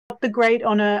The great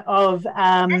honour of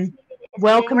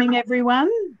welcoming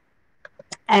everyone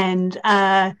and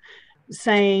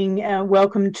saying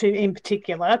welcome to, in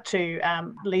particular, to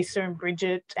Lisa and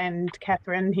Bridget and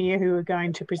Catherine here, who are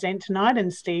going to present tonight,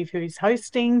 and Steve, who's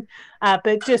hosting.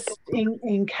 But just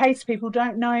in case people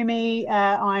don't know me,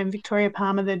 I'm Victoria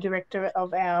Palmer, the Director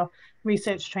of our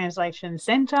Research Translation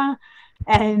Centre.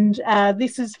 And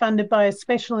this is funded by a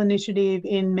special initiative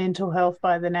in mental health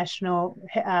by the National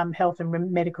Health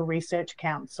and Medical Research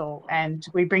Council. And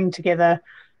we bring together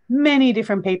many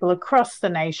different people across the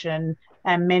nation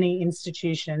and many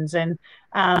institutions. And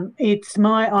it's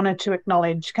my honour to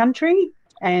acknowledge country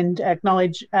and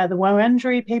acknowledge the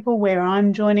Wurundjeri people where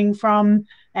I'm joining from.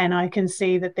 And I can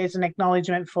see that there's an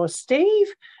acknowledgement for Steve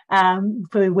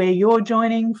for where you're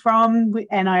joining from.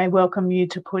 And I welcome you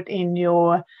to put in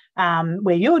your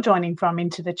where you're joining from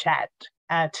into the chat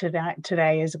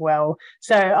today as well.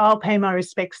 So I'll pay my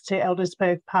respects to elders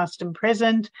both past and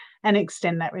present and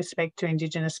extend that respect to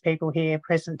Indigenous people here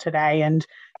present today. And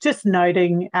just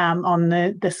noting on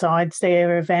the sides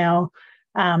there of our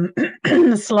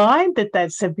slide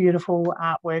that's a beautiful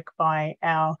artwork by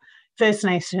our First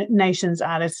Nations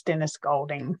artist, Dennis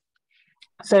Golding.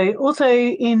 So also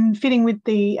in fitting with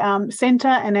the centre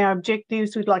and our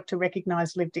objectives, we'd like to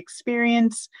recognise lived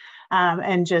experience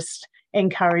and just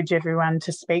encourage everyone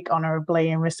to speak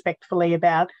honourably and respectfully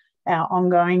about our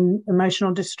ongoing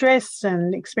emotional distress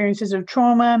and experiences of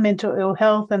trauma, mental ill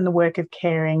health, and the work of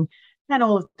caring, and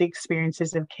all of the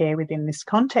experiences of care within this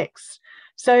context.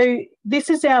 So this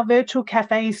is our virtual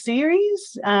cafe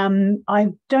series. I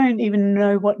don't even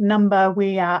know what number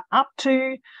we are up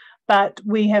to, but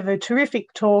we have a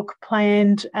terrific talk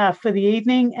planned for the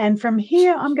evening. And from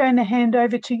here, I'm going to hand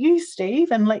over to you,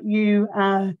 Steve, and let you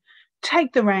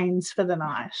take the reins for the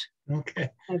night. Okay.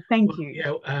 So thank you.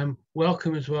 Yeah,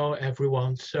 welcome as well,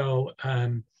 everyone. So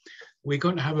we're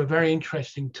going to have a very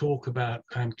interesting talk about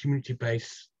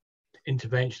community-based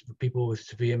intervention for people with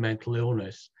severe mental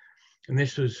illness. And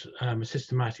this was a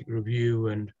systematic review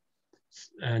and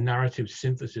narrative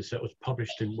synthesis that was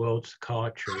published in World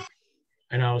Psychiatry.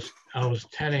 And I was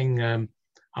telling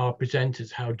our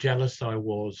presenters how jealous I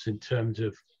was in terms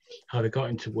of how they got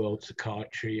into World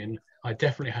Psychiatry, and I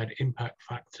definitely had impact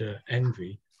factor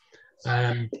envy.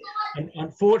 And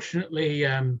unfortunately,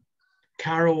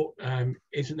 Carol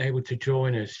isn't able to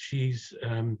join us. She's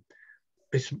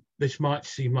this might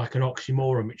seem like an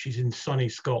oxymoron, but she's in sunny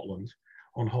Scotland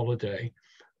on holiday.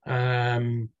 But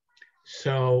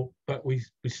we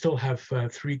still have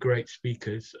three great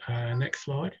speakers. Next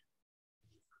slide.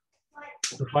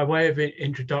 By way of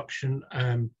introduction,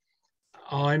 I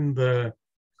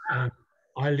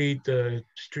lead the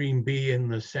Stream B in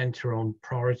the Centre on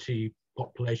Priority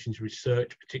Populations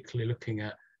Research, particularly looking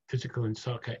at physical and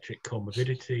psychiatric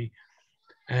comorbidity.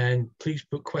 And please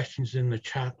put questions in the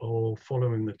chat or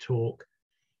following the talk.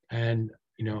 And,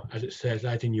 you know, as it says,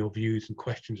 add in your views and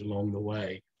questions along the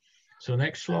way. So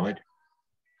next slide.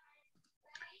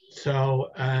 So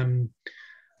I'm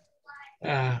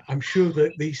sure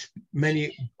that these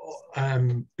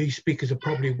speakers are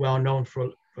probably well known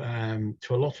to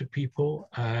a lot of people.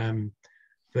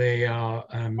 They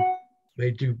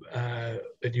do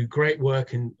great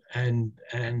work and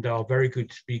are very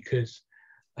good speakers.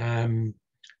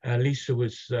 Lisa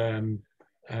was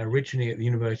originally at the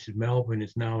University of Melbourne,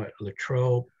 is now at La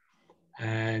Trobe,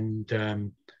 and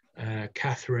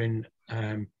Catherine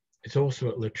is also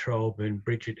at La Trobe, and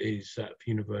Bridget is at the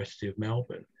University of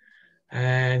Melbourne.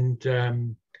 And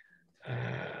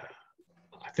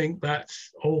I think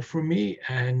that's all from me,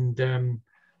 and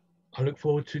I look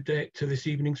forward to this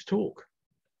evening's talk.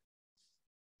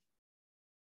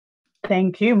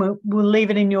 Thank you. We'll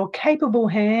leave it in your capable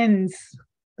hands,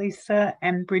 Lisa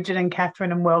and Bridget and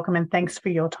Catherine, and welcome, and thanks for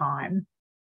your time.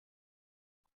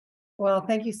 Well,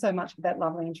 thank you so much for that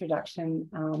lovely introduction,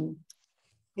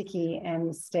 Vicky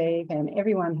and Steve, and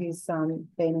everyone who's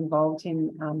been involved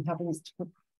in helping us to put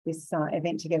this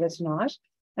event together tonight.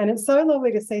 And it's so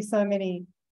lovely to see so many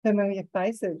familiar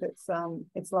faces. It's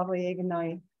lovely, even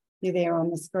though you're there on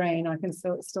the screen, I can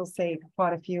still see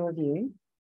quite a few of you.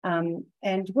 And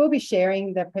we'll be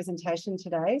sharing the presentation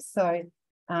today. So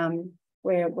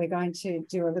we're going to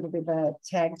do a little bit of a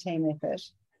tag team effort.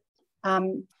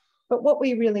 But what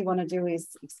we really want to do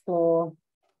is explore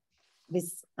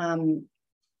this,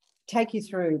 take you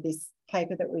through this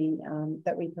paper that we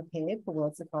prepared for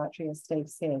World Psychiatry, as Steve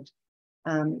said,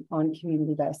 on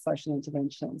community-based social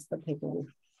interventions for people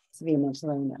with severe mental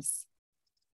illness.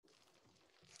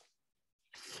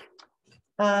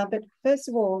 But first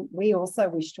of all, we also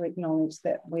wish to acknowledge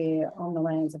that we're on the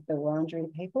lands of the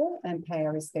Wurundjeri people and pay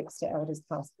our respects to elders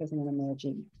past, present and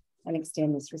emerging, and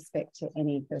extend this respect to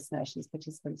any First Nations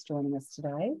participants joining us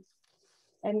today.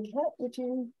 And Kat, would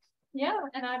you? Yeah,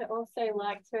 and I'd also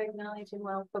like to acknowledge and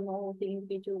welcome all of the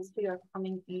individuals who are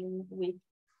coming in with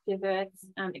diverse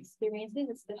experiences,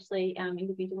 especially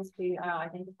individuals who are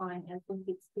identifying as lived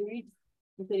experience,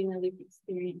 including the lived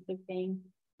experience of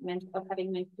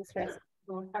having mental distress,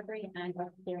 recovery, and of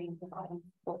caring and providing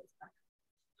support.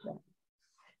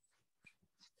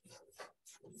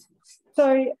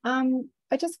 So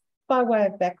I just, by way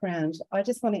of background, I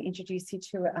just want to introduce you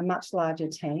to a much larger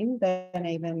team than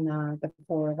even the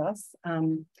four of us.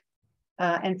 And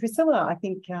Priscilla, I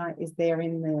think, is there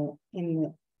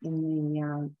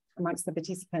amongst the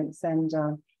participants, and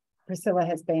Priscilla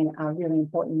has been a really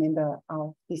important member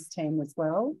of this team as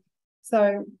well.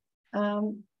 So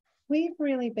we've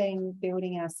really been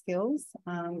building our skills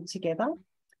together,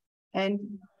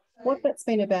 and what that's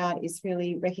been about is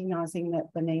really recognising that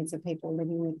the needs of people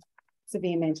living with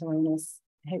severe mental illness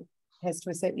has to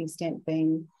a certain extent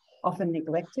been often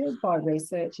neglected by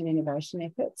research and innovation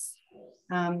efforts.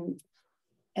 And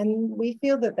we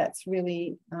feel that that's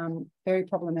really very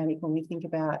problematic when we think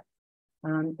about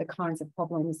the kinds of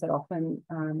problems that often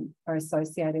are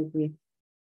associated with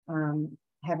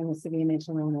having a severe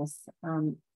mental illness,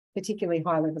 particularly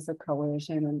high levels of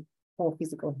coercion and poor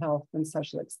physical health and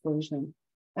social exclusion.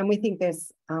 And we think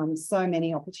there's so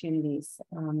many opportunities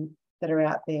that are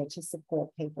out there to support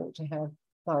people to have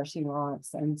flourishing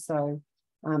lives. And so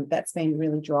that's been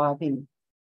really driving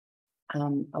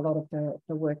a lot of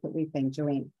the work that we've been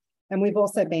doing. And we've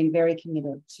also been very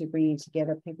committed to bringing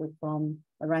together people from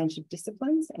a range of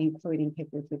disciplines, including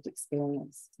people with lived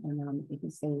experience. And you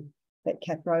can see that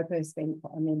Kath Roper has been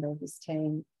a member of this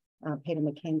team, Peter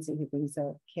McKenzie, who brings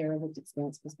a carer lived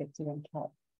experience perspective, and Kat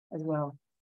as well.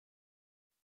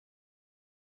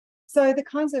 So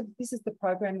this is the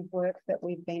program of work that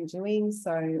we've been doing.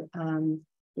 So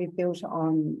we've built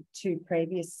on two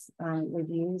previous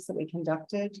reviews that we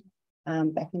conducted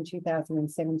back in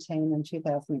 2017 and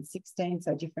 2016.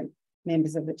 So different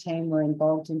members of the team were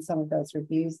involved in some of those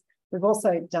reviews. We've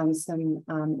also done some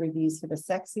reviews for the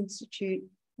Sachs Institute,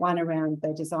 one around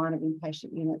the design of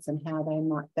inpatient units and how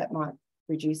that might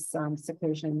reduce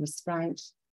seclusion and restraint.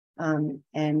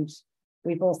 And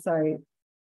we've also,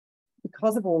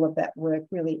 because of all of that work,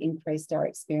 really increased our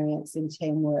experience in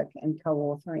teamwork and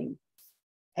co-authoring.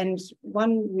 And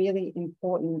one really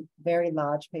important, very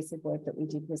large piece of work that we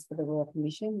did was for the Royal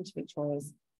Commission, which is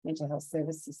Victoria's mental health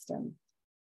service system.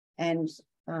 And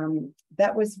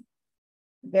that was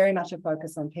very much a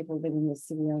focus on people living with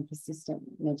severe and persistent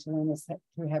mental illness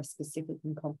who have specific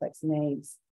and complex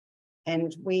needs.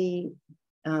 And we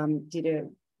did a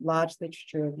large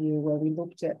literature review where we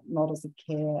looked at models of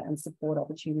care and support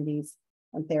opportunities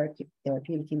and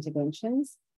therapeutic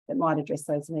interventions that might address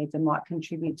those needs and might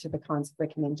contribute to the kinds of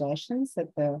recommendations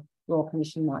that the Royal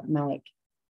Commission might make.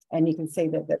 And you can see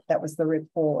that was the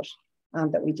report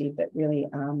that we did that really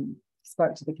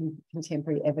spoke to the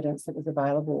contemporary evidence that was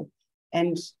available.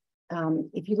 And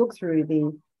if you look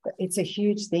through it's a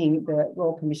huge thing, the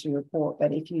Royal Commission report,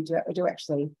 but if you do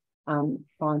actually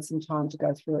find some time to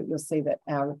go through it, you'll see that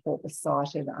our report was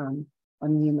cited on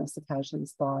numerous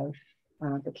occasions by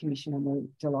the Commission, and we're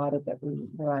delighted that we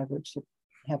were able to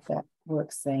have that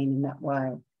work seen in that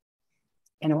way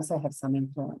and also have some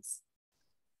influence.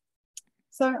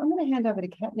 So I'm going to hand over to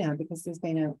Kat now, because there's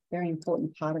been a very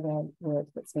important part of our work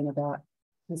that's been about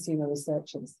consumer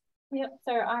researchers. Yep,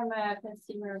 so I'm a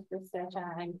consumer researcher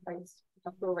and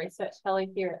postdoctoral research fellow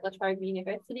here at La Trobe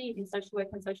University in social work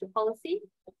and social policy.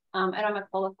 And I'm a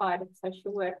qualified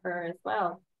social worker as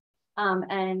well.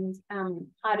 And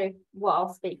part of what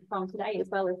I'll speak from today as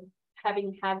well is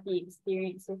having had the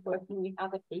experience of working with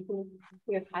other people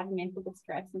who have had mental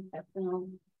distress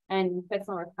and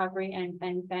personal recovery and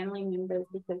family members,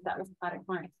 because that was part of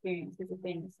my experience as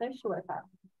being a social worker.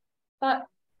 But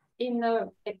in the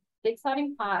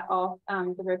exciting part of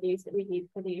the reviews that we did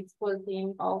for this was the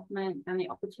involvement and the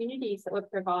opportunities that were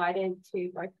provided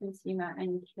to both consumer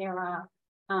and carer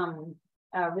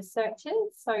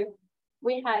researchers. So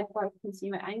we had both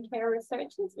consumer and carer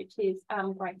researchers, which is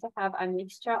great to have a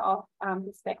mixture of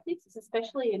perspectives. It's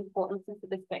especially important since the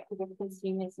perspective of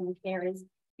consumers and carers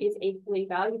is equally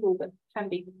valuable, but can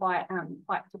be quite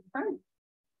different.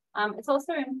 It's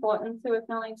also important to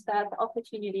acknowledge that the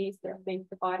opportunities that have been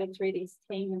provided through this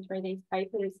team and through these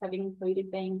papers have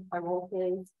included being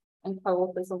co-authors and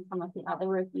co-authors on some of the other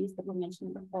reviews that were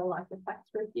mentioned before, like the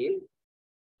facts review.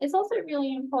 It's also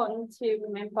really important to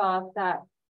remember that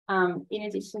In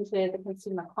addition to the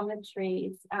consumer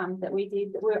commentaries that we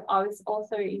did, I was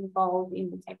also involved in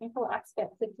the technical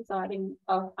aspects of designing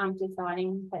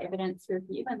the evidence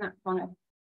review, and that's one of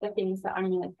the things that I'm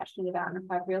really passionate about and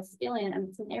have real skill in, and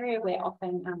it's an area where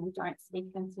often we don't see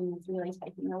consumers really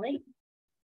taking the lead.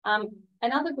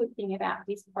 Another good thing about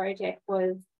this project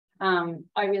was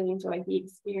I really enjoyed the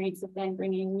experience of then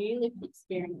bringing new lived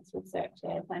experience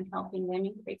researchers and helping them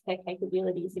increase their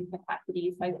capabilities and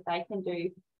capacities so that they can do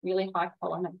really high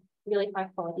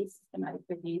quality systematic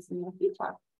reviews in the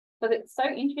future. But it's so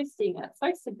interesting, it's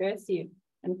so subversive,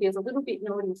 and feels a little bit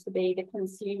naughty to be the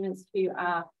consumers who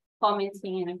are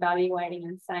commenting and evaluating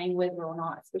and saying whether or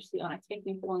not, especially on a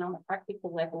technical and on a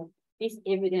practical level, this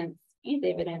evidence is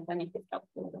evidence and if it's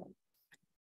helpful.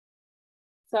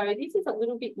 So this is a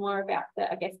little bit more about the,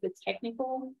 I guess, the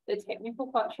technical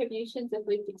contributions of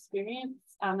lived experience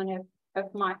and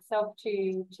of myself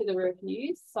to the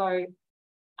reviews. So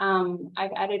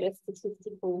I've added a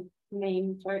statistical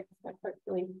meme joke, so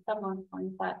hopefully someone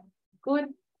finds that good.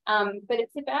 But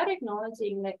it's about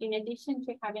acknowledging that in addition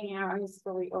to having our own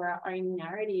story or our own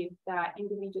narrative, that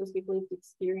individuals with lived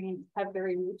experience have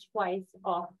very rich ways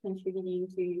of contributing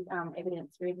to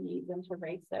evidence reviews and to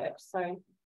research. So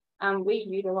we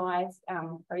utilised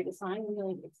co-design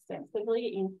really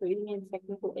extensively, including in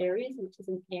technical areas, which is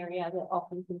an area that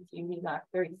often consumers are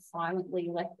very silently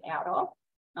left out of,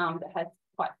 that has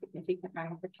quite significant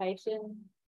ramifications.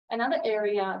 Another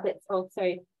area that's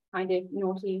also kind of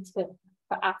naughty for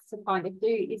us to kind of do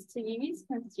is to use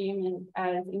consumers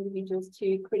as individuals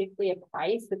to critically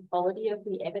appraise the quality of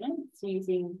the evidence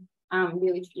using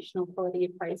really traditional quality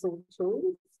appraisal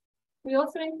tools. We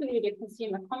also included a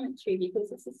consumer commentary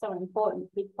because this is so important,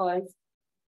 because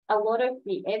a lot of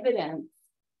the evidence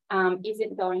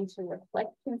isn't going to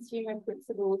reflect consumer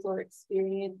principles or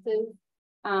experiences.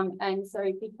 And so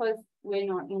because we're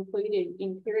not included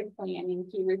empirically and in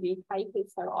peer-reviewed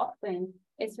papers so often,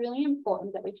 it's really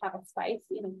important that we have a space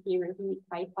in a peer-reviewed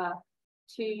paper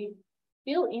to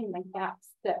fill in the gaps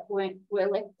that were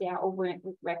left out or weren't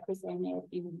represented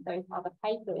in those other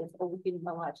papers or within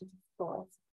the larger discourse.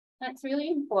 And it's really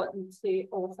important to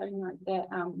also note that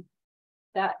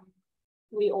that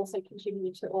we also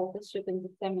contribute to authorship and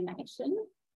dissemination.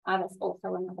 That's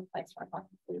also another place where I'd like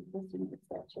to see listening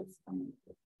researchers coming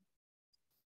through.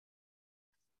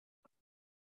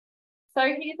 So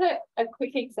here's a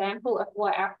quick example of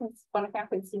what one of our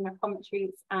consumer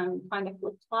commentaries kind of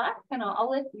looked like, and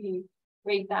I'll let you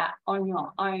read that on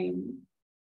your own.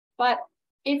 But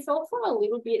it's also a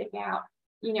little bit about,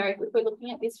 you know, if we're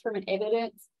looking at this from an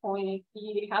evidence point of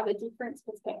view, how the difference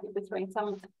perspective between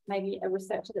someone, maybe a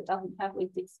researcher that doesn't have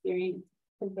lived experience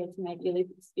compared to maybe a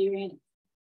lived experience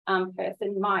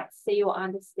person might see or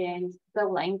understand the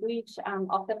language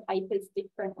of the papers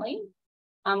differently.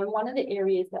 And one of the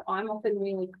areas that I'm often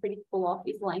really critical of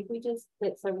is languages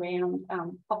that's around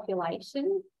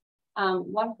population.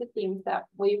 One of the things that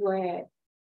we were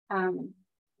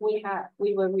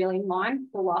really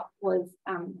mindful of was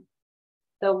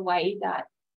the way that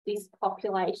this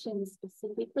population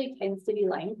specifically tends to be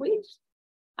languaged.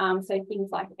 So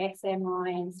things like SMI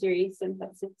and serious and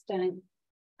persistent,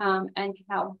 and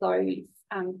how those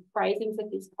phrasings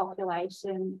of this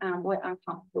population were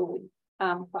uncomfortable with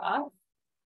for us.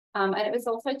 And it was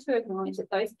also to acknowledge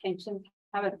that those tensions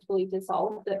haven't fully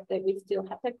dissolved, that we still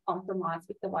have to compromise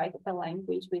with the way that the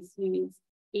language was used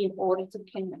in order to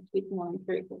connect with more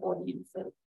empirical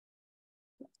audiences.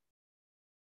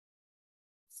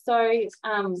 So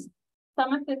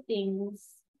some of the things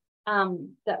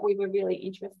that we were really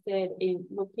interested in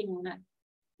looking at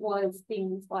was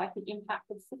things like the impact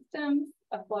of systems,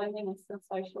 of loneliness and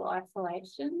social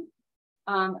isolation,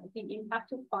 the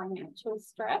impact of financial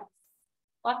stress,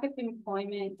 lack of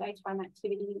employment, daytime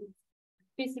activities,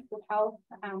 physical health.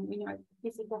 We know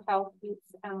physical health is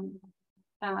an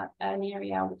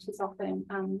area which is often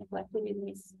neglected in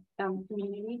this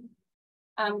community.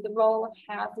 The role of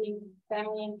housing,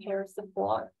 family and carer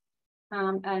support,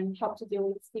 and help to deal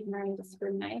with stigma and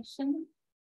discrimination,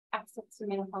 access to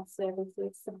mental health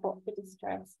services, support for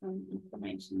distress and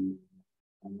information,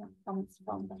 and that comes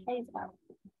from the HAZER.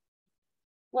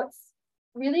 What's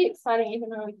really exciting, even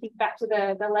when we think back to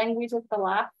the language of the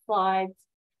last slides,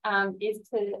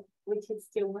 which is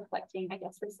still reflecting, I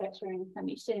guess, researcher and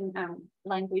clinician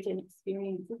language and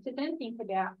experience, is to then think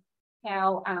about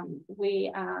how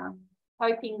we are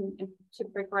hoping to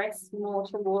progress more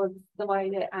towards the way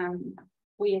that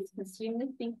we as consumers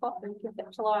think of and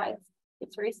conceptualise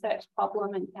its research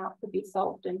problem and how it could be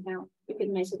solved and how we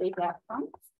can measure these outcomes.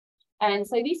 And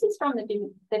so this is from the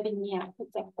VMIAC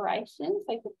declaration.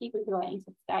 So for people who are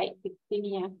interstate, the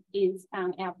VMIAC is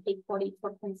our peak body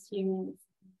for consumers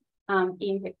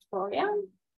in Victoria.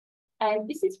 And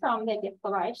this is from their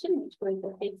declaration, which was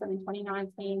released in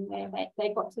 2019, where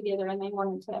they got together and they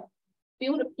wanted to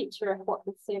build a picture of what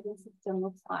the service system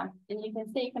looks like. And you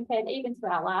can see, compared even to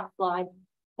our last slide,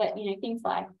 that, you know, things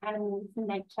like animals,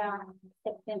 nature,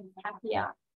 acceptance,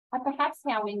 happier, are perhaps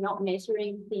how we're not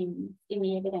measuring things in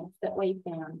the evidence that we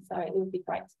found. So it would be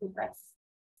great to progress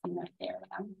in that area.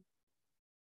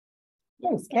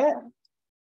 Thanks, Kat.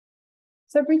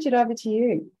 So Bridget, over to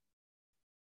you.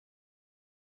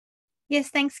 Yes,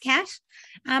 thanks, Kat.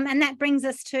 And that brings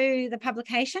us to the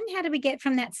publication. How do we get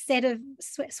from that set of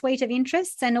suite of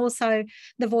interests and also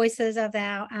the voices of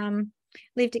our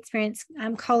lived experience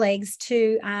colleagues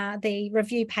to the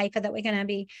review paper that we're going to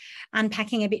be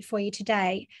unpacking a bit for you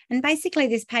today? And basically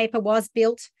this paper was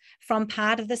built from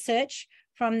part of the search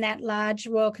from that large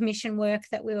Royal Commission work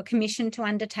that we were commissioned to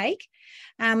undertake.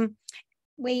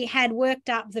 We had worked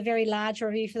up the very large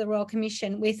review for the Royal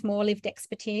Commission with more lived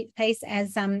expertise,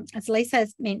 as Lisa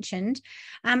has mentioned.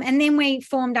 And then we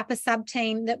formed up a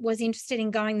sub-team that was interested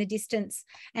in going the distance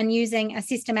and using a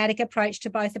systematic approach to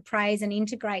both appraise and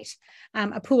integrate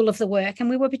a pool of the work. And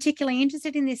we were particularly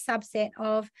interested in this subset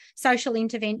of social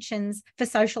interventions for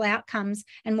social outcomes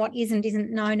and what is and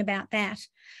isn't known about that.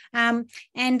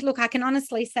 And look, I can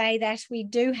honestly say that we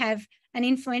do have an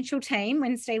influential team.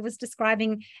 When Steve was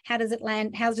describing how does it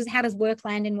land, how does work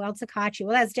land in world psychiatry,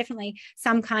 well, that's definitely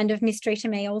some kind of mystery to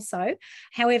me also.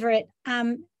 However, it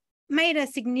made a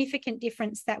significant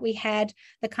difference that we had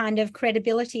the kind of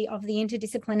credibility of the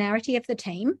interdisciplinarity of the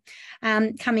team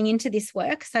coming into this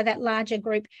work. So that larger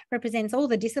group represents all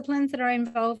the disciplines that are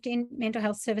involved in mental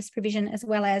health service provision, as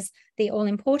well as the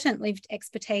all-important lived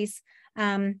expertise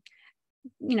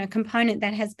component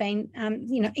that has been,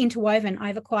 interwoven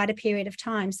over quite a period of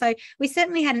time. So we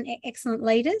certainly had excellent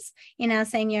leaders in our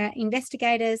senior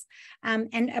investigators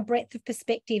and a breadth of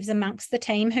perspectives amongst the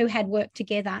team who had worked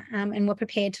together and were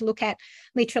prepared to look at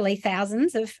literally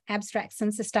thousands of abstracts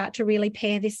and to start to really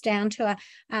pare this down to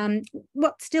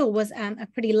what still was a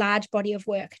pretty large body of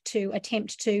work to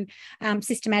attempt to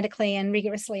systematically and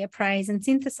rigorously appraise and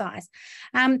synthesize.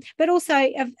 But also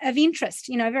of interest,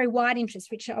 a very wide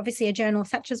interest, which obviously a journal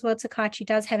such as World Psychiatry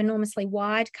does have enormously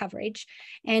wide coverage.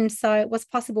 And so it was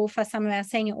possible for some of our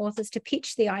senior authors to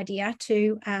pitch the idea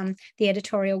to the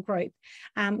editorial group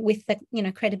with the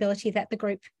credibility that the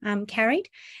group carried,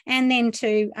 and then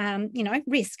to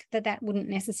risk that wouldn't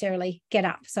necessarily get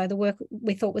up. So the work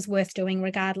we thought was worth doing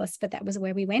regardless, but that was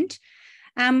where we went.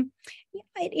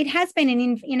 It has been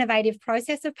an innovative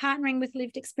process of partnering with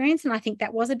lived experience, and I think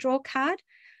that was a draw card.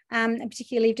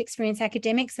 Particularly lived experience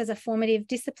academics as a formative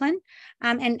discipline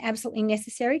and absolutely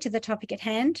necessary to the topic at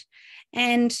hand.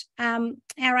 And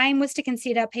our aim was to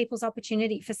consider people's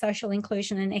opportunity for social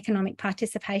inclusion and economic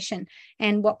participation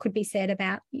and what could be said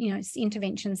about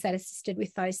interventions that assisted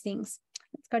with those things.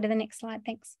 Let's go to the next slide,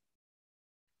 thanks.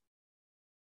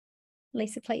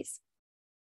 Lisa, please.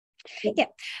 Yeah,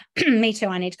 me too.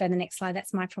 I need to go to the next slide.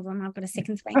 That's my problem. I've got a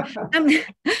second screen.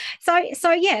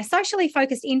 So yeah, socially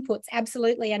focused inputs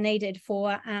absolutely are needed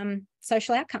for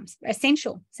social outcomes,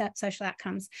 essential social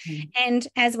outcomes. And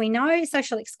as we know,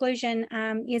 social exclusion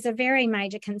is a very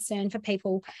major concern for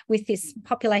people with this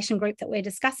population group that we're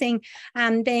discussing,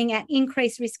 being at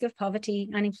increased risk of poverty,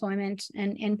 unemployment,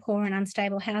 and poor and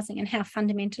unstable housing, and how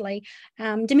fundamentally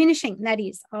diminishing that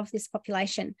is of this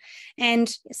population.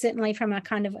 And certainly from a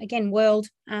kind of, again, world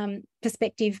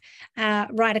perspective,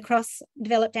 right across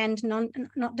developed and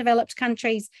not developed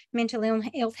countries, mental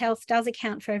ill health does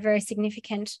account for a very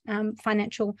significant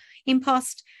financial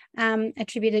impost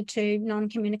attributed to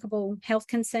non-communicable health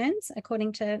concerns,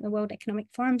 according to the World Economic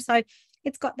Forum. So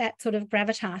it's got that sort of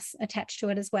gravitas attached to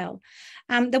it as well.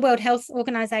 The World Health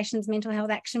Organization's Mental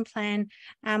Health Action Plan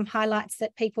highlights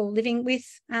that people living with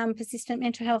persistent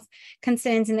mental health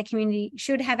concerns in the community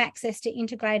should have access to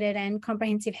integrated and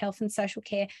comprehensive health and social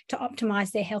care to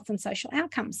optimise their health and social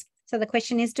outcomes. So the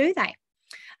question is, do they?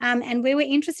 And we were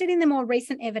interested in the more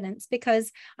recent evidence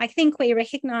because I think we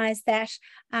recognise that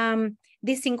the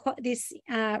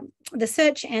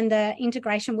search and the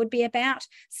integration would be about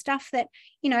stuff that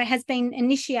has been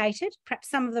initiated, perhaps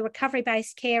some of the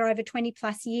recovery-based care over 20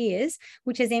 plus years,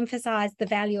 which has emphasised the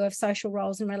value of social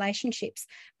roles and relationships.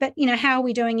 But how are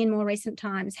we doing in more recent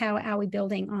times? How are we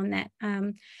building on that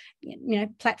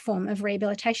platform of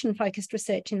rehabilitation-focused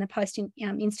research in the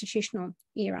post-institutional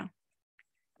era?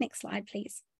 Next slide,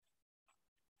 please.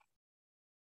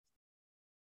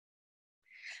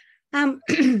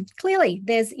 Clearly,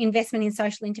 there's investment in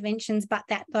social interventions, but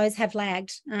those have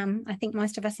lagged. I think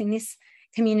most of us in this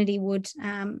community would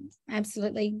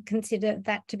absolutely consider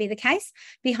that to be the case,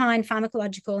 behind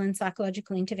pharmacological and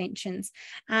psychological interventions.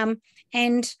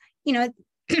 And, you know,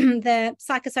 the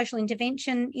psychosocial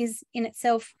intervention is in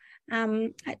itself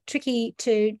tricky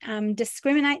to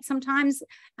discriminate sometimes.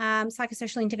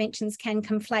 Psychosocial interventions can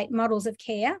conflate models of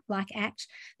care, like ACT,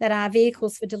 that are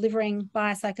vehicles for delivering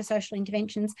biopsychosocial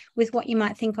interventions, with what you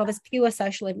might think of as pure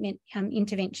social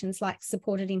interventions, like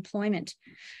supported employment.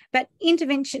 But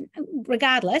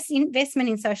regardless, investment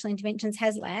in social interventions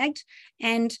has lagged,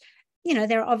 and you know,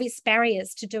 there are obvious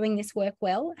barriers to doing this work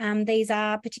well. These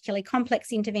are particularly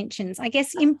complex interventions, I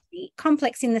guess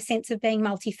complex in the sense of being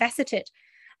multifaceted.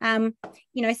 You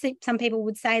know, some people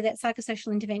would say that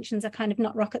psychosocial interventions are kind of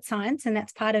not rocket science, and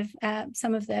that's part of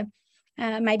some of the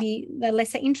maybe the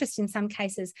lesser interest in some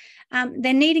cases.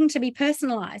 They're needing to be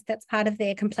personalised. That's part of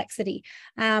their complexity.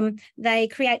 They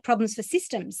create problems for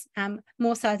systems,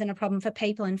 more so than a problem for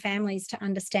people and families to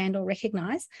understand or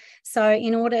recognise. So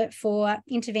in order for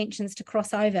interventions to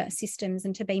cross over systems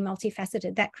and to be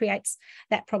multifaceted, that creates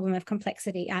that problem of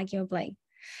complexity, arguably.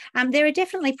 There are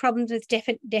definitely problems with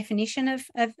definition of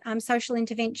social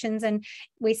interventions, and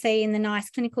we see in the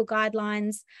NICE clinical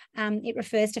guidelines, it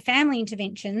refers to family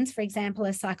interventions, for example,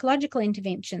 as psychological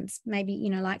interventions, maybe,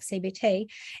 you know, like CBT,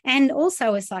 and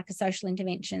also as psychosocial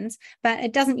interventions, but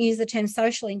it doesn't use the term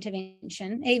social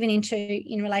intervention, even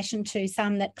in relation to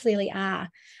some that clearly are,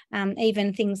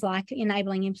 even things like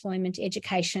enabling employment,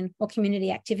 education, or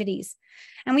community activities.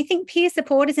 And we think peer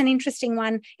support is an interesting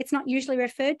one. It's not usually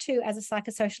referred to as a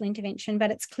psychosocial intervention,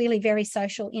 but it's clearly very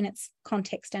social in its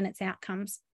context and its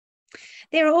outcomes.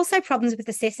 There are also problems with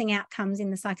assessing outcomes in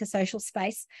the psychosocial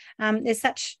space. There's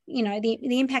such, you know,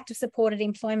 the impact of supported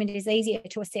employment is easier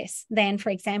to assess than, for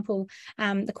example,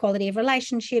 the quality of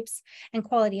relationships and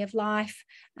quality of life.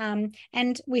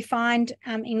 And we find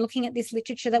in looking at this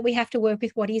literature that we have to work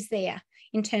with what is there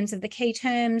in terms of the key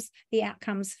terms, the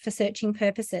outcomes for searching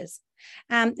purposes.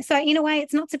 So in a way,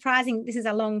 it's not surprising this is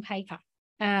a long paper.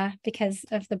 Because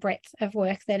of the breadth of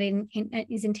work that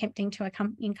is attempting to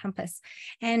encompass.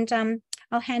 And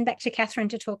I'll hand back to Catherine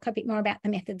to talk a bit more about the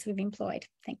methods we've employed.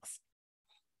 Thanks.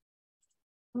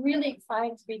 I'm really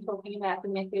excited to be talking about the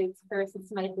methods for a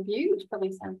systematic review, which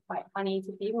probably sounds quite funny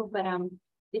to people, but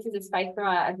this is a space where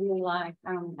I'd really like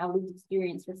our lived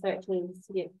experience researchers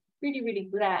to get really, really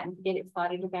good at and to get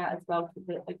excited about as well, because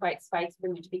it's a great space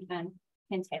from which we can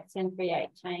test and create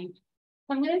change.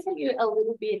 So I'm going to tell you a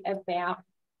little bit about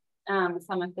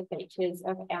some of the features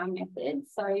of our method.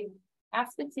 So our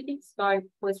specific scope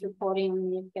was reporting on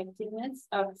the effectiveness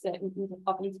of certain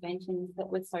interventions that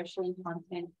were social in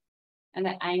content and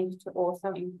that aimed to also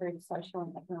improve social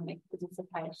and economic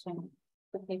participation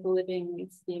for people living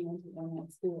with severe mental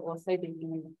illness who are also living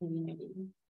in the community.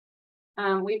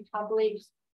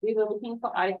 We were looking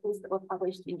for articles that were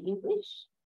published in English,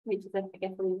 which is, I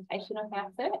guess, a limitation of our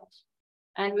search.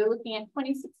 And we're looking at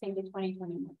 2016 to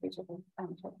 2020, which I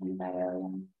was talking about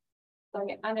earlier. So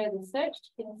under the search,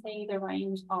 you can see the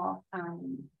range of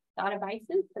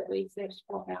databases that we searched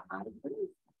for our articles.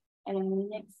 And in the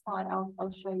next slide,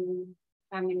 I'll show you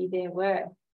how many there were.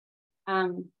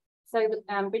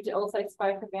 Bridget also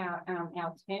spoke about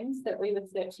our terms that we were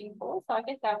searching for. So I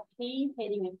guess our key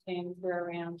heading of terms were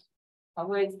around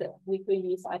words that we could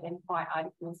use to identify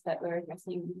articles that were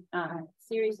addressing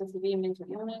serious or severe mental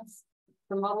illness,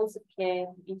 for models of care,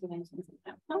 interventions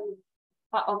and outcomes.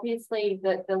 But obviously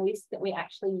the list that we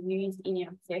actually used in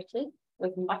our searches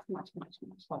was much, much, much,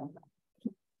 much longer.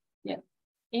 Yeah.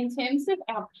 In terms of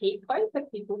our key code for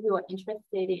people who are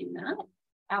interested in that,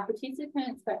 our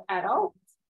participants were adults,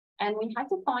 and we had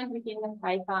to find within the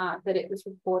paper that it was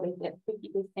reported that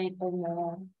 50% or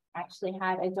more actually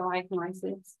had a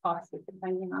diagnosis of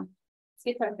schizophrenia,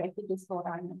 schizoaffective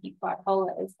disorder, and I think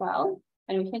bipolar as well.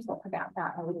 And we can talk about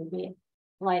that a little bit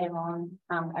later on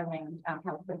around how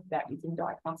we talk about using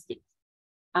diagnostics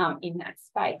in that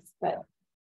space. But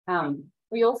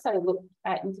we also looked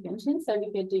at interventions. So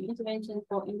we could do interventions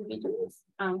for individuals,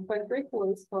 for a group,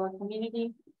 or for a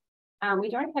community.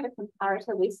 We don't have a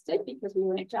comparator listed because we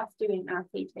weren't just doing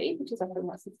RCT, which is often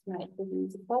what systematic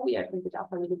reviews are for. We opened it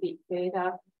up a little bit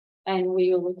further, and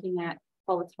we were looking at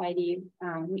qualitative,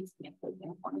 mixed methods,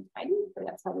 and quantitative. So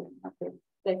that's how we went up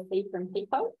the C from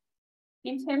PICO.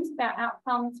 In terms of our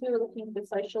outcomes, we were looking for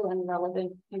social and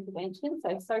relevant interventions,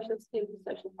 so social skills,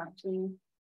 social functioning,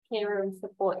 carer and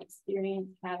support experience,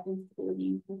 housing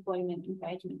stability, employment,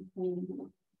 engagement, community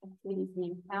activities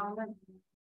and empowerment.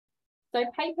 So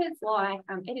papers like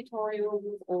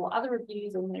editorials or other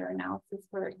reviews or meta-analysis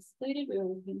were excluded. We were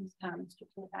looking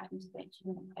strictly at intervention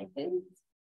in papers.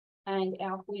 And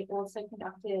we also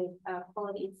conducted a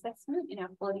quality assessment, and our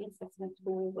quality assessment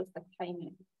tool was the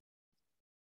payment.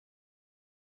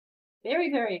 Very,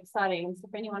 very exciting. So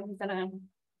for anyone who's done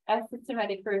a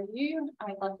systematic review,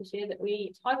 I'd like to share that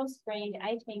we title screened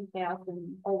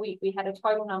 18,000, or we had a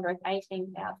total number of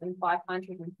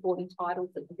 18,540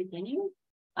 titles at the beginning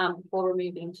before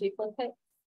removing duplicates.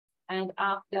 And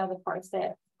after the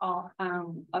process of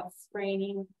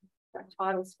screening,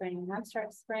 title screening and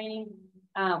abstract screening,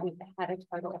 we've had a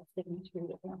total of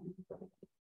 72.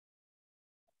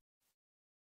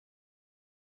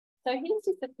 So here's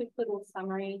just a quick little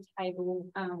summary table.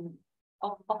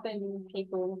 Often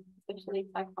people, especially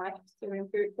psychiatrists who are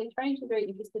empirically trained, are very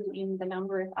interested in the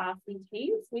number of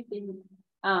RCTs within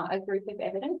a group of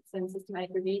evidence, and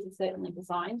systematic reviews are certainly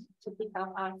designed to pick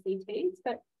up RCTs,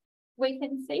 but we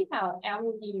can see how our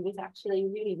review was actually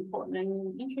really important and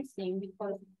really interesting,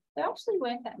 because there actually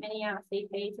weren't that many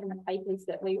RCTs in the papers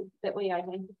that we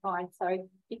identified. So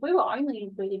if we were only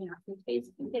including RCTs,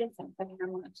 you can get a sense of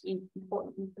how much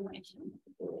important information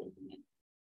we're releasing.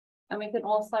 And we can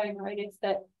also notice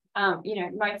that you know,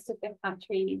 most of the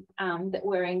countries that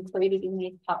were included in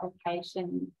these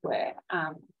publications were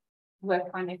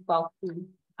kind of wealthy,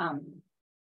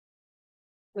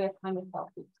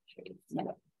 countries.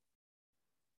 Yeah.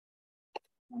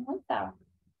 And what's that?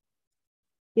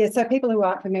 Yeah, so people who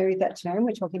aren't familiar with that term,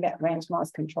 we're talking about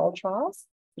randomised controlled trials,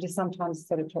 which is sometimes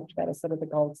sort of talked about as sort of the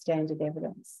gold standard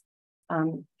evidence.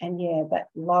 And yeah, that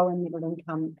low and middle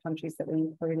income countries that we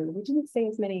included, we didn't see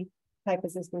as many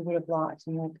papers as we would have liked,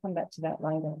 and we'll come back to that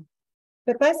later.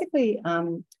 But basically,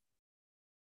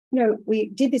 you know, we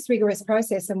did this rigorous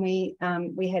process, and we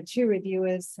had 2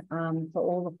 reviewers for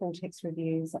all the full text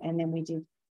reviews, and then we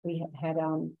had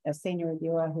a senior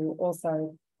reviewer who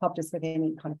also helped us with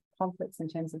any kind of conflicts in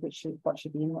terms of what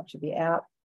should be in, what should be out.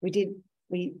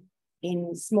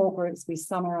 In small groups, we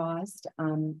summarised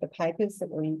the papers that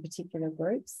were in particular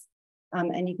groups,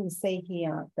 and you can see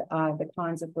here the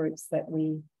kinds of groups that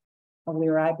we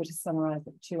were able to summarise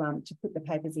to put the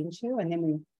papers into, and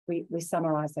then we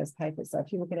summarise those papers. So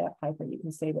if you look at our paper, you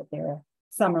can see that there are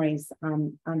summaries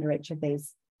under each of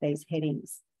these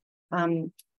headings.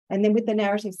 And then with the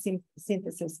narrative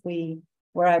synthesis, we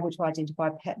were able to identify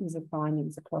patterns of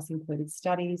findings across included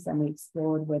studies, and we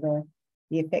explored whether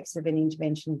the effects of an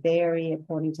intervention vary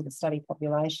according to the study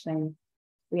population.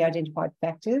 We identified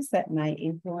factors that may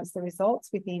influence the results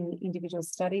within individual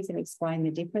studies and explain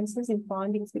the differences in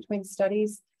findings between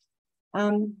studies.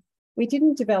 We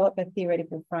didn't develop a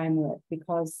theoretical framework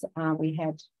because we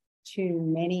had too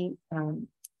many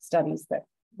studies that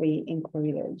we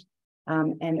included.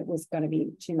 And it was going to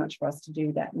be too much for us to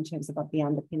do that in terms of the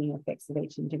underpinning effects of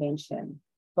each intervention.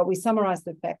 But we summarised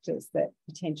the factors that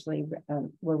potentially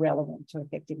were relevant to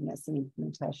effectiveness and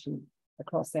implementation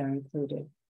across our included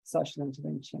social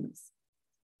interventions.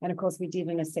 And of course, we did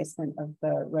an assessment of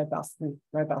the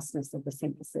robustness of the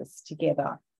synthesis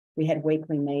together. We had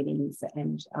weekly meetings,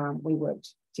 and we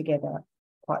worked together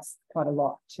quite a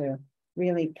lot to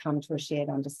really come to a shared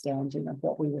understanding of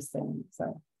what we were seeing.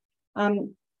 So,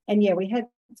 and yeah, we had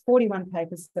 41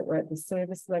 papers that were at the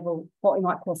service level, what we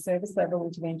might call service level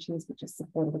interventions, which is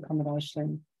supportive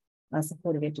accommodation,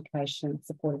 supportive education,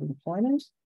 supportive employment,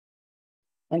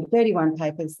 and 31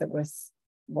 papers that were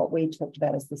what we talked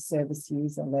about as the service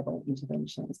user level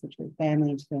interventions, which were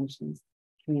family interventions,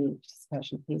 community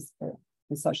participation, peer support,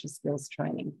 and social skills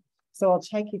training. So I'll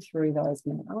take you through those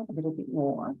now a little bit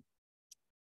more.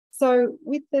 So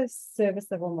with the service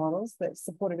level models that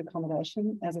supported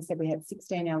accommodation, as I said, we had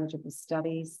 16 eligible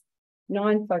studies,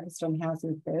 9 focused on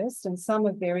housing first, and some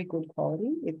of very good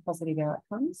quality with positive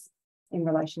outcomes in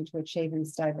relation to achieving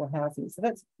stable housing. So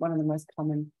that's one of the most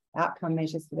common outcome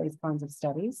measures for these kinds of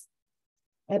studies.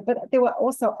 But there were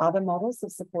also other models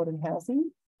of supported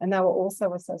housing, and they were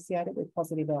also associated with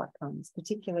positive outcomes,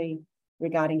 particularly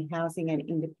regarding housing and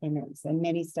independence. And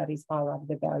many studies highlighted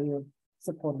the value of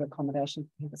supportive accommodation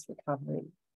for people's recovery.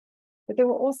 But there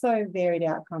were also varied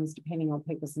outcomes depending on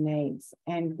people's needs.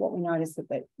 And what we noticed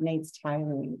that needs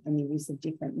tailoring and the use of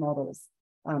different models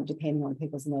depending on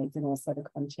people's needs and also the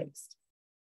context.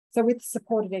 So with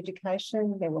supported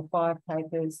education, there were 5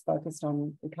 papers focused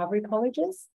on recovery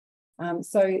colleges.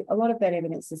 So a lot of that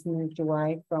evidence has moved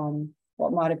away from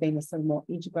what might have been a sort of more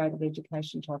integrated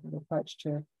education type of approach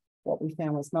to what we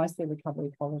found was mostly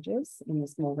recovery colleges in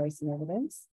this more recent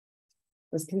evidence.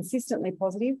 It was consistently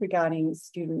positive regarding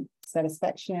student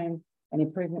satisfaction and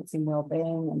improvements in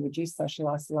wellbeing and reduced social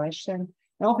isolation,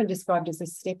 and often described as a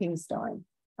stepping stone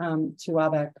to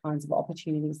other kinds of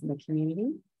opportunities in the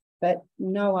community, but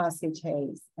no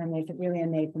RCTs, and there's really a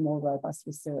need for more robust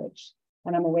research.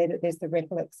 And I'm aware that there's the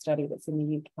Recollect study that's in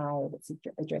the UK that's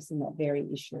addressing that very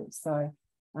issue. So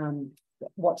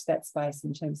watch that space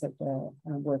in terms of the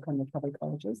work on recovery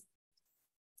colleges.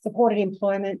 Supported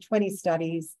employment, 20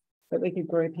 studies that we could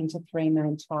group into 3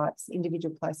 main types: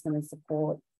 individual placement and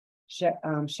support,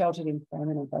 sheltered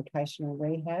employment and vocational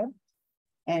rehab.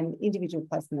 And individual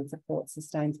placement and support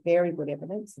sustains very good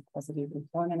evidence of positive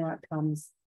employment outcomes,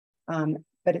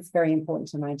 but it's very important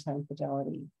to maintain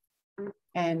fidelity.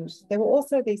 And there were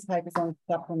also these papers on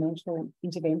supplemental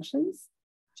interventions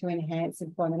to enhance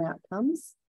employment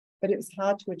outcomes, but it was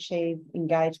hard to achieve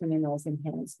engagement in those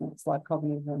enhancements like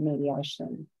cognitive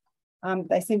remediation.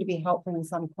 They seem to be helpful in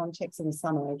some contexts and in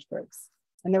some age groups.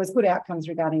 And there was good outcomes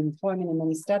regarding employment in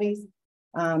many studies,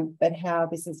 but how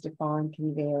this is defined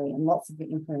can vary, and lots of the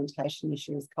implementation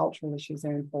issues, cultural issues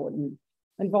are important,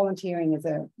 and volunteering is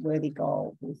a worthy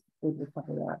goal with good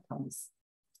recovery outcomes.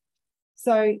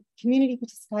 So community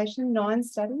participation, 9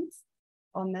 studies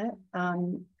on that,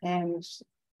 and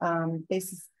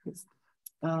this is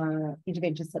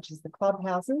interventions such as the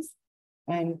clubhouses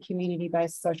and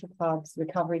community-based social clubs,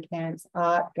 recovery camps,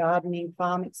 art, gardening,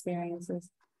 farm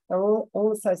experiences are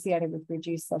all associated with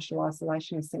reduced social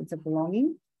isolation and sense of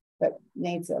belonging, but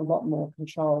needs a lot more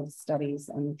controlled studies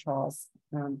and trials,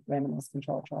 randomised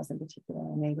controlled trials in particular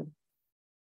are needed.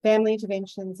 Family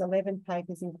interventions, 11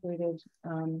 papers included,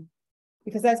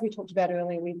 because as we talked about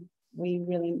earlier, we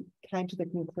really came to the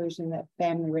conclusion that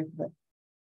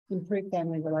improved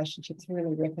family relationships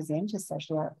really represent a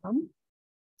social outcome.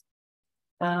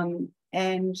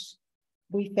 And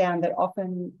we found that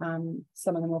often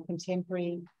some of the more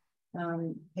contemporary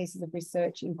pieces of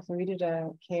research included a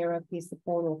carer, peer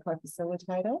support or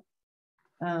co-facilitator.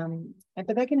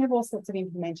 But they can have all sorts of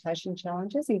implementation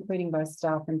challenges, including both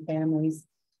staff and families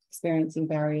experiencing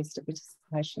barriers to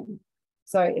participation.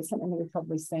 So it's something that we've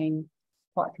probably seen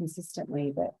quite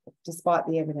consistently, that despite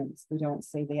the evidence, we don't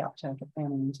see the uptake of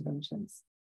family interventions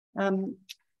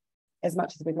as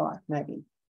much as we'd like, maybe.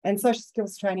 And social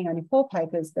skills training, only 4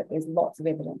 papers, but there's lots of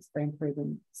evidence for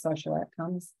improving social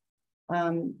outcomes.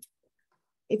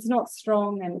 It's not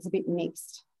strong and it's a bit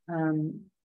mixed.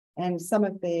 And some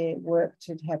of the work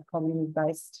to have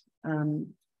cognitive-based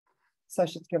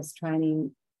social skills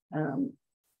training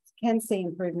can see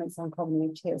improvements on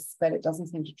cognitive tests, but it doesn't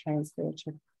seem to transfer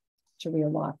to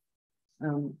real life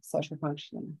social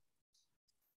functioning.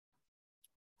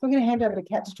 So I'm going to hand over to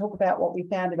Kat to talk about what we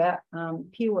found about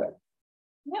peer work.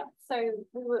 Yeah, so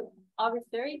I was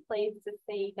very pleased to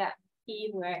see that peer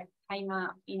work came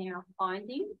up in our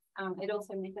findings. It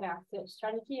also meant that our search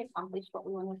strategy accomplished what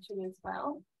we wanted to as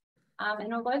well.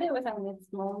 And although there was only a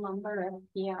small number of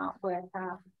peer work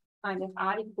kind of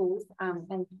articles,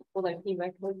 and although peer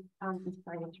work was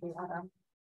integrated through other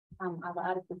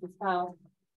articles as well,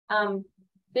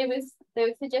 there was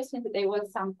suggestions that there was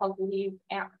some positive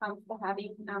outcomes for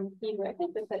having peer workers,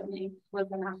 but certainly was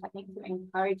enough, I think, to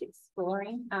encourage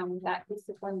exploring that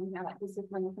discipline and how that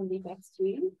discipline can be best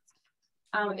used.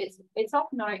 It's of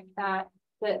note that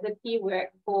the peer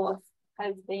workforce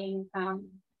has been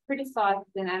criticised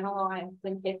and analysed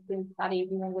and tested and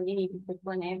studied in any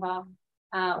discipline ever,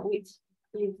 which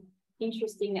is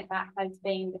interesting that has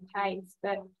been the case.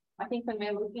 But I think when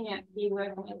we're looking at peer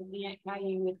work and we're looking at how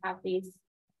you would have this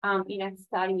in a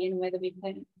study and whether we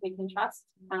can trust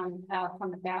some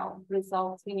of our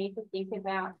results, we need to think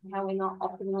about how we're not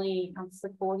optimally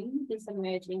supporting this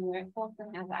emerging workforce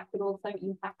and how that could also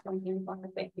impact on things like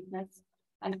effectiveness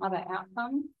and other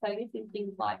outcomes. So this is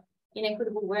things like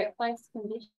inequitable workplace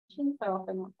conditions, so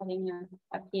often not having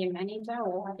a peer manager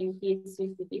or having peer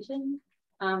supervision,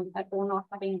 or not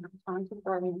having enough time to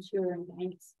grow, mature and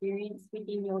gain experience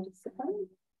within your discipline.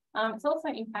 It's also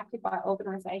impacted by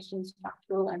organisation,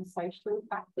 structural and social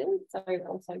factors. So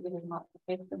also within what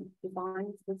the person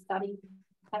designs the study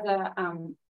has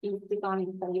is designing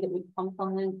a study that would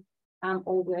complement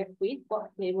or work with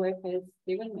what their workers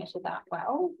do and measure that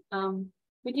well.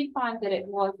 We did find that it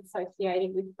was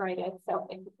associated with greater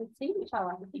self-efficacy, which I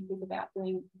like to think is about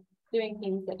doing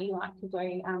things that you like to do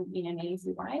in an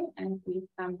easy way, and with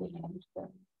being able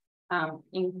to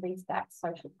increase that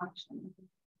social function.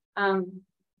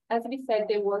 As we said,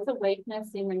 there was a weakness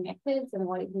in the methods and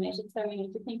what is measured, so we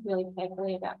need to think really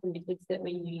carefully about the methods that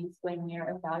we use when we're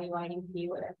evaluating peer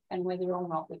work and whether or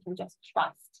not we can just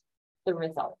trust the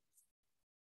results.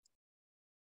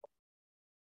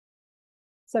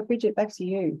 So Bridget, back to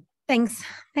you.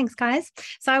 Thanks, guys.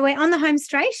 So we're on the home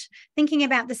straight, thinking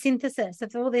about the synthesis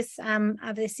of all this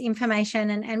information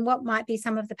and what might be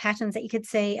some of the patterns that you could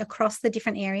see across the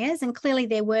different areas. And clearly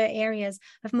there were areas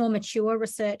of more mature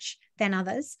research than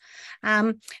others.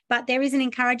 But there is an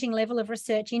encouraging level of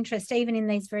research interest, even in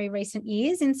these very recent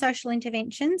years, in social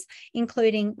interventions,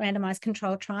 including randomised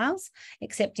controlled trials,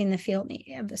 except in the field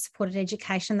of supported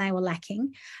education, they were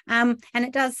lacking. And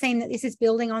it does seem that this is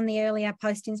building on the earlier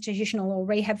post-institutional or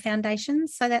rehab foundations.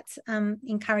 So that's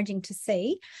encouraging to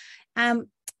see.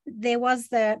 There was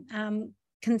there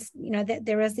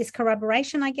is this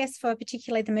corroboration, I guess, for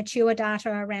particularly the mature data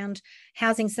around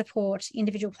housing support,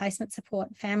 individual placement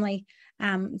support, family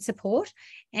support.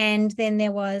 And then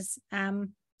there was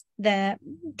the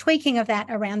tweaking of that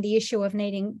around the issue of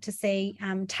needing to see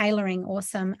tailoring or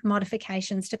some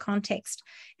modifications to context.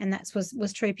 And that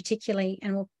was true particularly,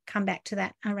 and we'll come back to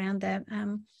that around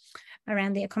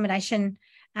the accommodation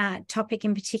topic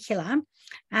in particular.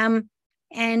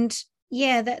 And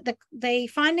yeah, the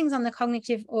findings on the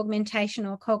cognitive augmentation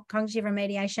or cognitive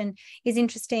remediation is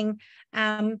interesting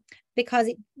because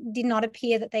it did not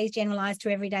appear that these generalised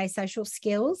to everyday social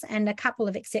skills, and a couple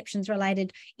of exceptions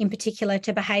related in particular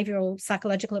to behavioural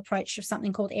psychological approach of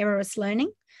something called errorless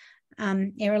learning.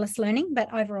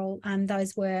 But overall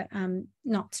those were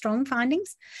not strong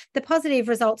findings. The positive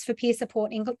results for peer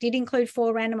support did include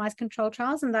 4 randomised controlled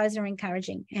trials, and those are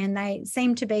encouraging, and they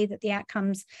seem to be that the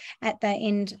outcomes at the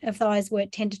end of those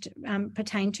tended to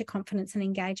pertain to confidence and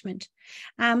engagement.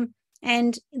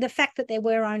 And the fact that there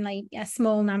were only a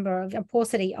small number of a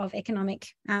paucity of economic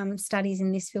studies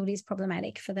in this field is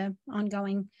problematic for the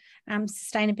ongoing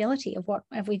sustainability of what,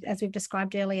 as we've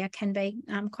described earlier, can be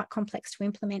quite complex to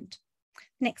implement.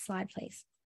 Next slide, please.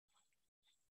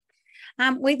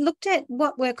 We looked at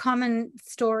what were common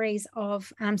stories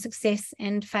of success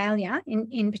and failure,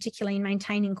 in particular in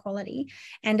maintaining quality.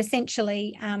 And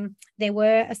essentially, there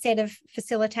were a set of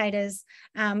facilitators,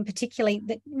 particularly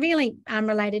that really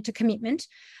related to commitment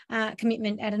at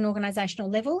an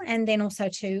organisational level, and then also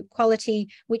to quality,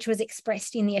 which was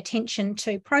expressed in the attention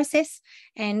to process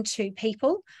and to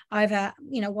people over,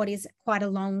 what is quite a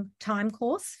long time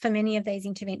course for many of these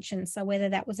interventions. So whether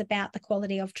that was about the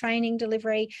quality of training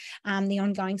delivery, the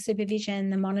ongoing supervision,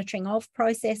 the monitoring of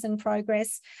process and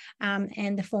progress,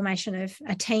 and the formation of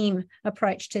a team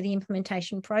approach to the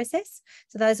implementation process.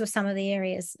 So those were some of the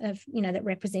areas of, that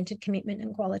represented commitment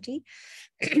and quality.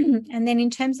 And then in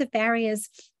terms of barriers,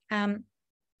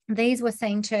 these were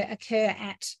seen to occur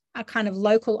at a kind of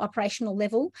local operational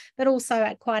level, but also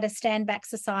at quite a stand-back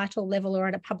societal level or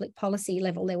at a public policy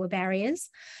level, there were barriers.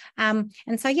 And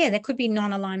so, yeah, there could be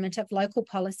non-alignment of local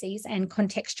policies and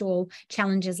contextual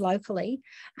challenges locally.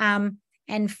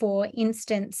 And for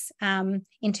instance,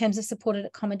 in terms of supported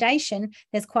accommodation,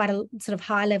 there's quite a sort of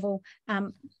high-level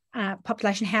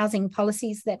population housing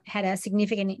policies that had a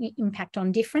significant impact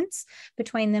on difference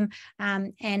between them,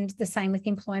 and the same with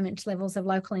employment levels of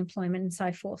local employment and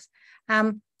so forth.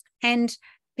 And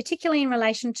particularly in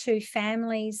relation to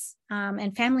families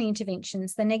and family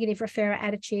interventions, the negative referrer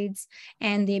attitudes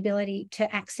and the ability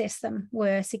to access them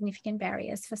were significant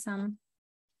barriers for some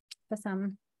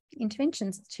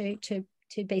interventions to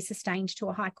be sustained to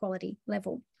a high quality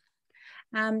level.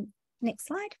 Next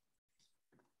slide.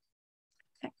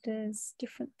 Factors,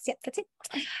 difference. Yep, that's it.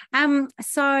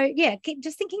 So yeah,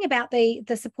 just thinking about the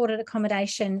supported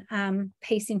accommodation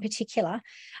piece in particular,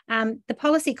 the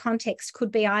policy context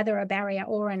could be either a barrier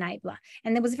or enabler.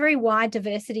 And there was very wide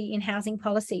diversity in housing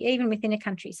policy, even within a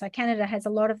country. So Canada has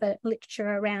a lot of the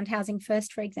literature around housing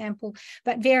first, for example,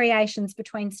 but variations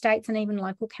between states and even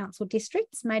local council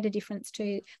districts made a difference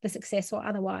to the success or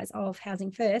otherwise of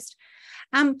housing first.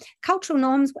 Cultural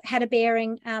norms had a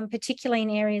bearing, particularly in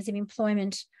areas of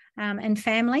employment and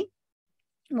family,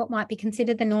 what might be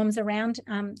considered the norms around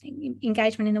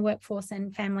engagement in the workforce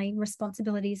and family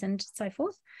responsibilities and so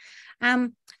forth.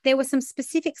 There were some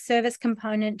specific service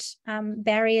component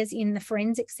barriers in the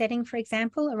forensic setting, for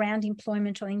example, around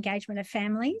employment or engagement of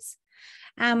families.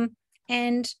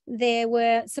 And there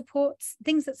were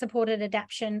things that supported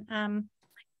adaptation,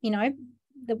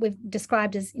 that we've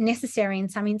described as necessary in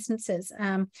some instances,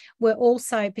 were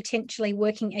also potentially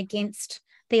working against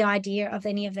the idea of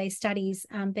any of these studies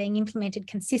being implemented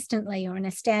consistently or in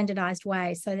a standardised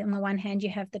way. So on the one hand, you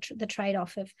have the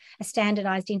trade-off of a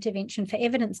standardised intervention for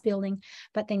evidence building,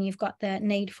 but then you've got the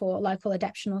need for local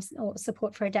adaptation or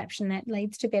support for adaptation that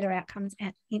leads to better outcomes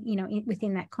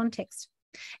within that context.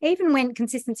 even when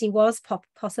consistency was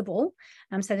possible,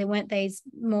 so there weren't these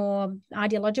more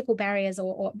ideological barriers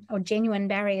or genuine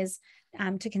barriers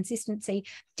to consistency,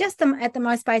 just at the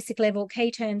most basic level,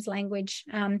 key terms language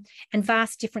and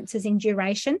vast differences in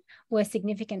duration were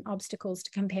significant obstacles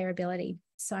to comparability.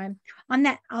 So on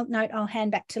that note, I'll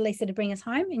hand back to Lisa to bring us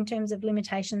home in terms of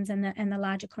limitations and the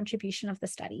larger contribution of the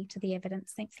study to the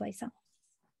evidence. Thanks, Lisa.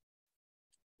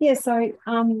 Yeah, so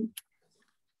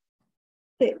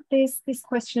there's this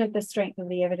question of the strength of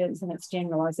the evidence and its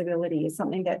generalisability is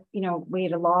something that, you know, we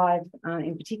at Alive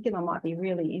in particular might be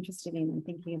really interested in and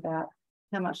thinking about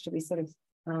how much do we sort of,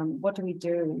 what do we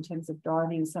do in terms of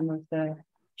driving some of the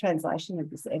translation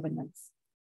of this evidence.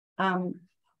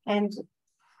 And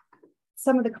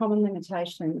some of the common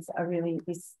limitations are really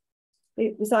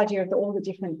this idea of all the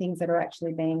different things that are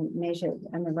actually being measured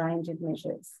and the range of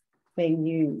measures being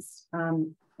used,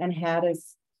 and how do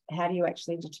you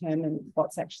actually determine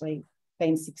what's actually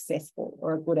been successful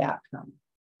or a good outcome.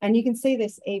 And you can see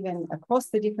this even across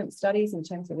the different studies in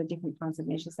terms of the different kinds of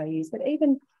measures they use, but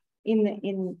even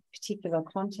in particular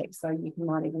contexts, so you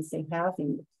might even see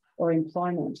housing or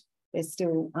employment, there's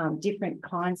still different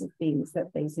kinds of things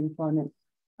that these employment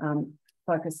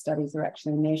focused studies are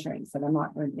actually measuring. So they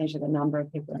might measure the number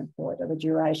of people employed or the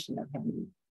duration of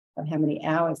how many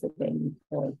hours they're being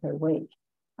employed per week,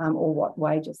 or what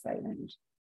wages they earned.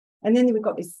 And then we've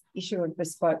got this issue of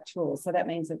bespoke tools. So that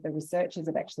means that the researchers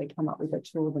have actually come up with a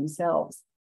tool themselves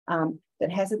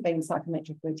that hasn't been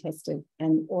psychometrically tested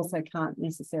and also can't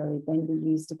necessarily then be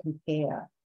used to compare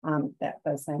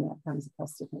those same outcomes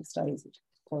across different studies, which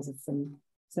causes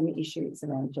some issues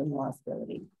around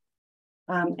generalisability.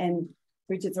 And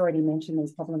Bridget's already mentioned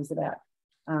these problems about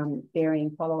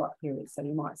varying follow-up periods. So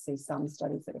you might see some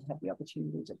studies that have had the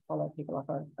opportunity to follow people up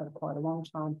over quite a long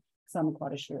time, some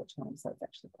quite a short time. So it's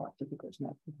actually quite difficult to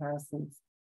make comparisons.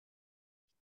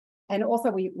 And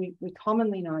also we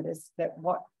commonly notice that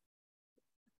what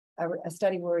a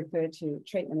study will refer to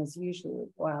treatment as usual,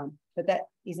 but that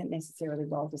isn't necessarily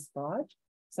well described.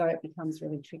 So it becomes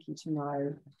really tricky to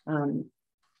know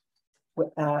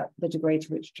the degree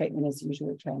to which treatment as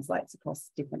usual translates across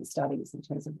different studies in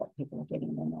terms of what people are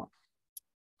getting or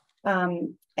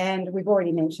not. And we've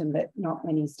already mentioned that not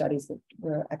many studies that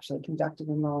were actually conducted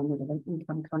in low and middle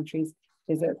income countries.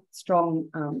 There's a strong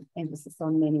emphasis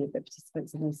on many of the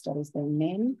participants in these studies being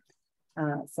men.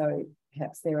 So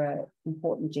perhaps there are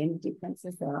important gender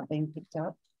differences that aren't being picked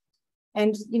up.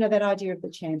 And, you know, that idea of the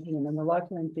champion and the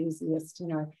local enthusiast, you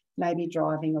know, maybe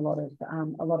driving a lot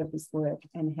of this work,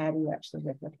 and how do you actually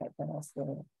replicate that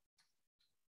elsewhere?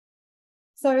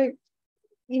 So,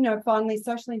 you know, finally,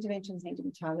 social interventions need to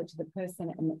be tailored to the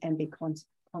person and be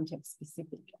context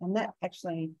specific. And that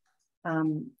actually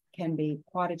can be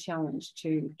quite a challenge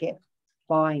to get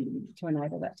buy-in to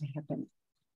enable that to happen.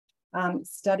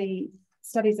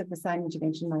 Studies of the same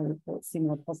intervention may report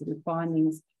similar positive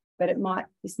findings, but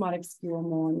this might obscure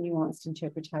more nuanced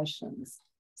interpretations.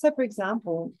 So, for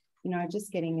example, you know,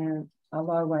 just getting a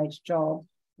low-wage job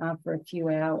for a few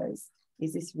hours,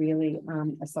 is this really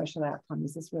a social outcome?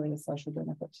 Is this really a social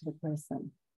benefit to the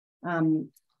person?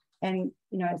 And,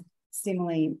 you know,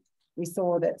 similarly, we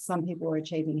saw that some people were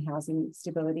achieving housing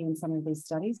stability in some of these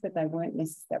studies, but that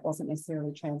wasn't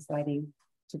necessarily translating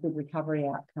to good recovery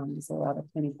outcomes or other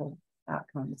clinical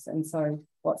outcomes. And so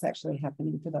what's actually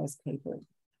happening for those people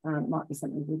might be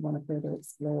something we'd want to further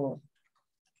explore.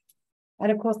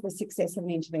 And of course, the success of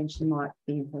an intervention might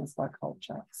be influenced by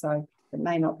culture. So it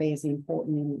may not be as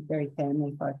important in a very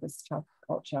family-focused type of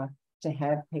culture to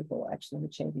have people actually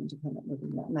achieve independent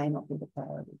living. That may not be the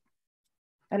priority.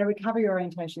 And a recovery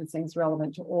orientation seems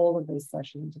relevant to all of these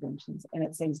social interventions, and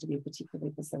it seems to be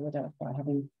particularly facilitated by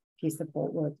having peer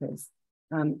support workers.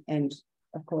 And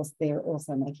of course, they're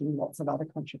also making lots of other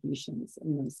contributions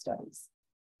in these studies.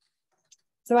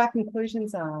 So our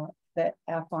conclusions are that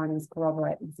our findings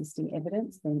corroborate existing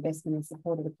evidence, the investment in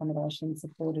supported accommodation,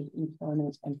 supported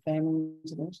employment and family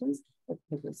interventions for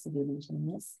people with severe mental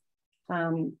illness.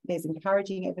 There's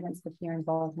encouraging evidence for peer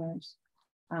involvement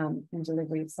in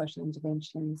delivery of social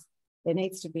interventions. There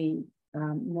needs to be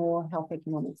more health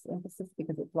economics emphasis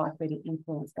because it's likely to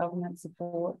influence government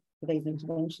support for these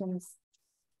interventions.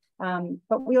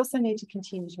 But we also need to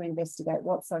continue to investigate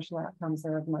what social outcomes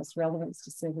are of most relevance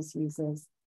to service users.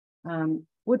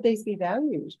 Would these be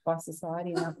valued by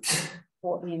society enough to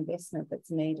support the investment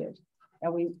that's needed?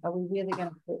 Are we really going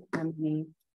to put money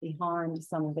behind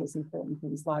some of these important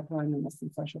things like loneliness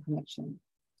and social connection?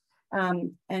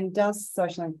 And does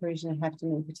social inclusion have to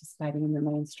mean participating in the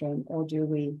mainstream, or do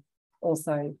we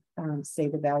also see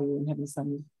the value in having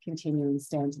some continuing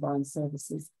standalone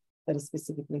services that are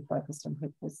specifically focused on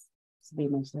people's severe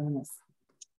mental illness.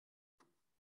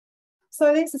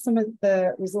 So these are some of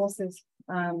the resources,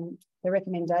 the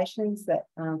recommendations that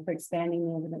for expanding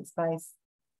the evidence base.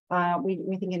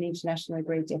 We think an internationally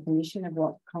agreed definition of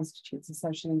what constitutes a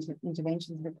social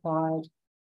intervention is required.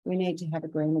 We need to have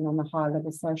agreement on the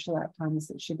high-level social outcomes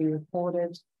that should be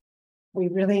reported. We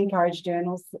really encourage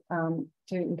journals to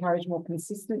encourage more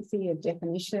consistency of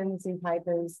definitions in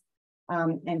papers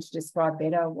and to describe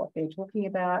better what they're talking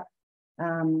about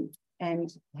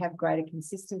and have greater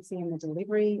consistency in the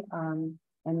delivery and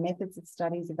methods of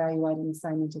studies evaluating the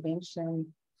same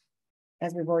intervention.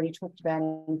 As we've already talked about,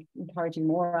 encouraging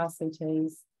more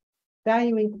RCTs.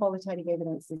 Valuing qualitative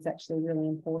evidence is actually really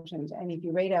important. And if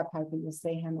you read our paper, you'll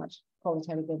see how much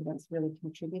qualitative evidence really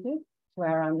contributed to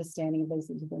our understanding of these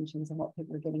interventions and what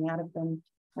people are getting out of them.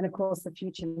 And of course, the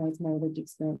future needs more lived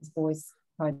experience, voice,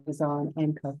 co-design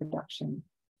and co-production.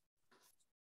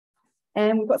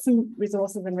 And we've got some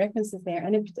resources and references there.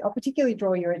 And I'll particularly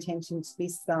draw your attention to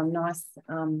this nice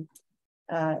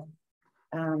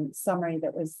summary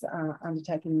that was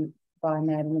undertaken by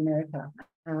MAD in America.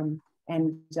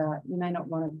 You may not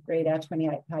want to read our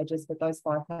 28 pages, but those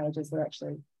 5 pages are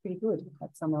actually pretty good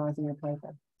at summarising our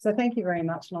paper. So thank you very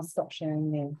much, and I'll stop sharing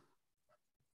there.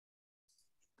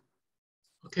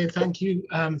 Okay, thank you.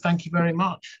 Thank you very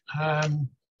much.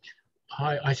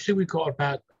 I see we've got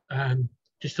about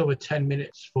just over 10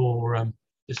 minutes for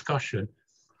discussion.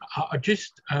 I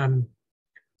just,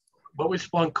 what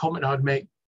was one comment I'd make,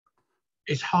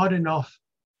 it's hard enough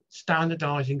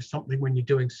standardizing something when you're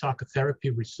doing psychotherapy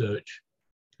research.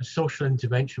 A social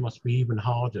intervention must be even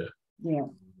harder. Yeah.